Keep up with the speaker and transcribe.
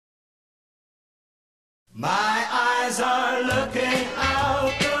My eyes are looking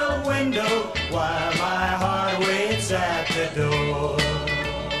out the window while my heart waits at the door.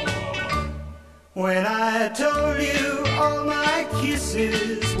 When I told you all my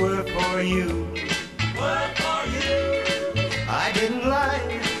kisses were for you, I didn't lie,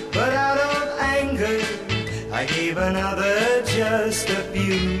 but out of anger I gave another just a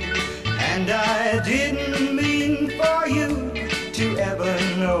few. And I didn't mean for you to ever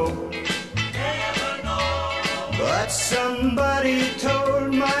know. But somebody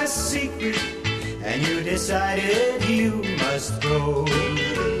told my secret, and you decided you must go.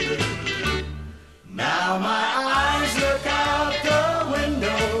 Now my eyes look out the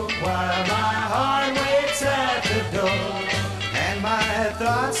window while my heart waits at the door, and my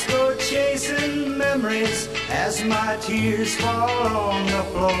thoughts go chasing memories as my tears fall on the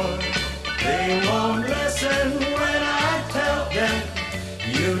floor. They won't listen when I tell them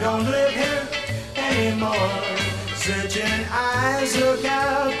you don't live here anymore. Searching eyes look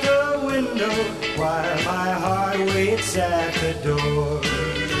out the window while my heart waits at the door.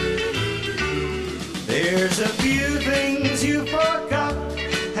 There's a few things you forgot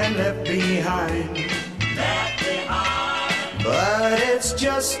and left behind, but it's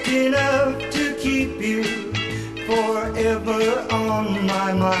just enough to keep you forever on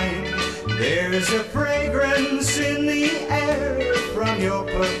my mind. There's a fragrance in the air from your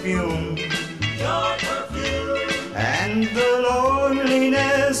perfume, and the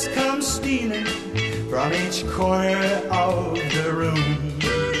loneliness comes stealing from each corner of the room.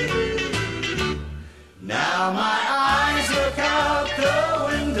 Now my eyes look out the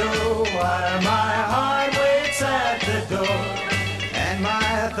window while my heart waits at the door, and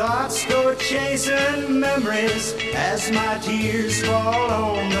my thoughts go chasing memories as my tears fall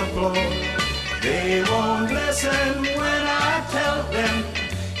on the floor. They won't listen when I tell them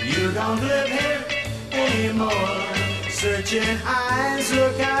you don't live here anymore. Searching eyes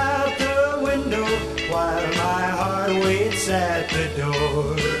look out the window while my heart waits at the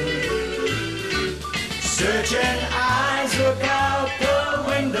door. Searching eyes look out